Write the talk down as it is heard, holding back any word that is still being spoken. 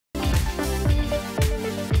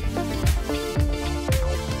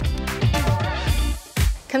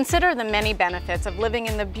Consider the many benefits of living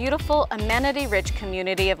in the beautiful, amenity-rich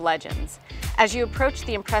community of Legends. As you approach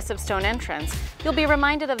the impressive stone entrance, you'll be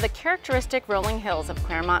reminded of the characteristic rolling hills of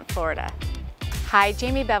Clermont, Florida. Hi,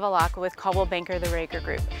 Jamie Bevelacqua with Coldwell Banker The Raker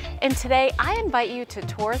Group, and today I invite you to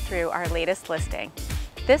tour through our latest listing.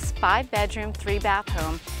 This 5-bedroom, 3-bath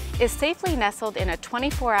home is safely nestled in a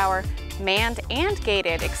 24-hour, manned and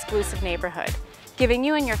gated exclusive neighborhood, giving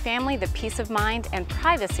you and your family the peace of mind and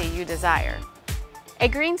privacy you desire. A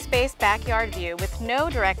green space backyard view with no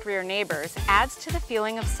direct rear neighbors adds to the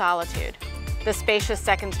feeling of solitude. The spacious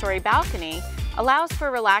second-story balcony allows for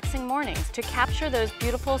relaxing mornings to capture those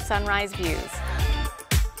beautiful sunrise views.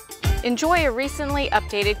 Enjoy a recently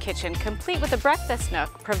updated kitchen complete with a breakfast nook,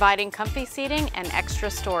 providing comfy seating and extra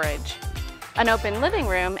storage. An open living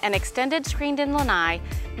room and extended screened-in lanai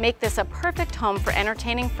make this a perfect home for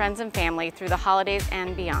entertaining friends and family through the holidays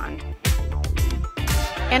and beyond.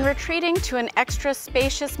 And retreating to an extra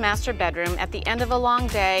spacious master bedroom at the end of a long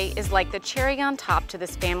day is like the cherry on top to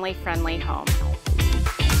this family-friendly home.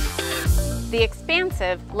 The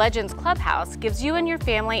expansive Legends Clubhouse gives you and your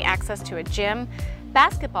family access to a gym,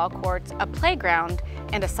 basketball courts, a playground,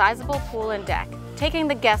 and a sizable pool and deck, taking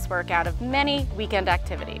the guesswork out of many weekend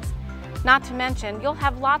activities. Not to mention, you'll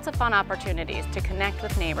have lots of fun opportunities to connect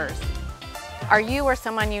with neighbors. Are you or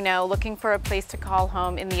someone you know looking for a place to call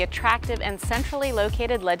home in the attractive and centrally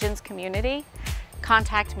located Legends community?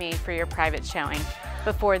 Contact me for your private showing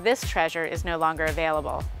before this treasure is no longer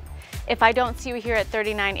available. If I don't see you here at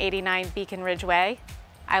 3989 Beacon Ridge Way,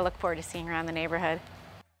 I look forward to seeing you around the neighborhood.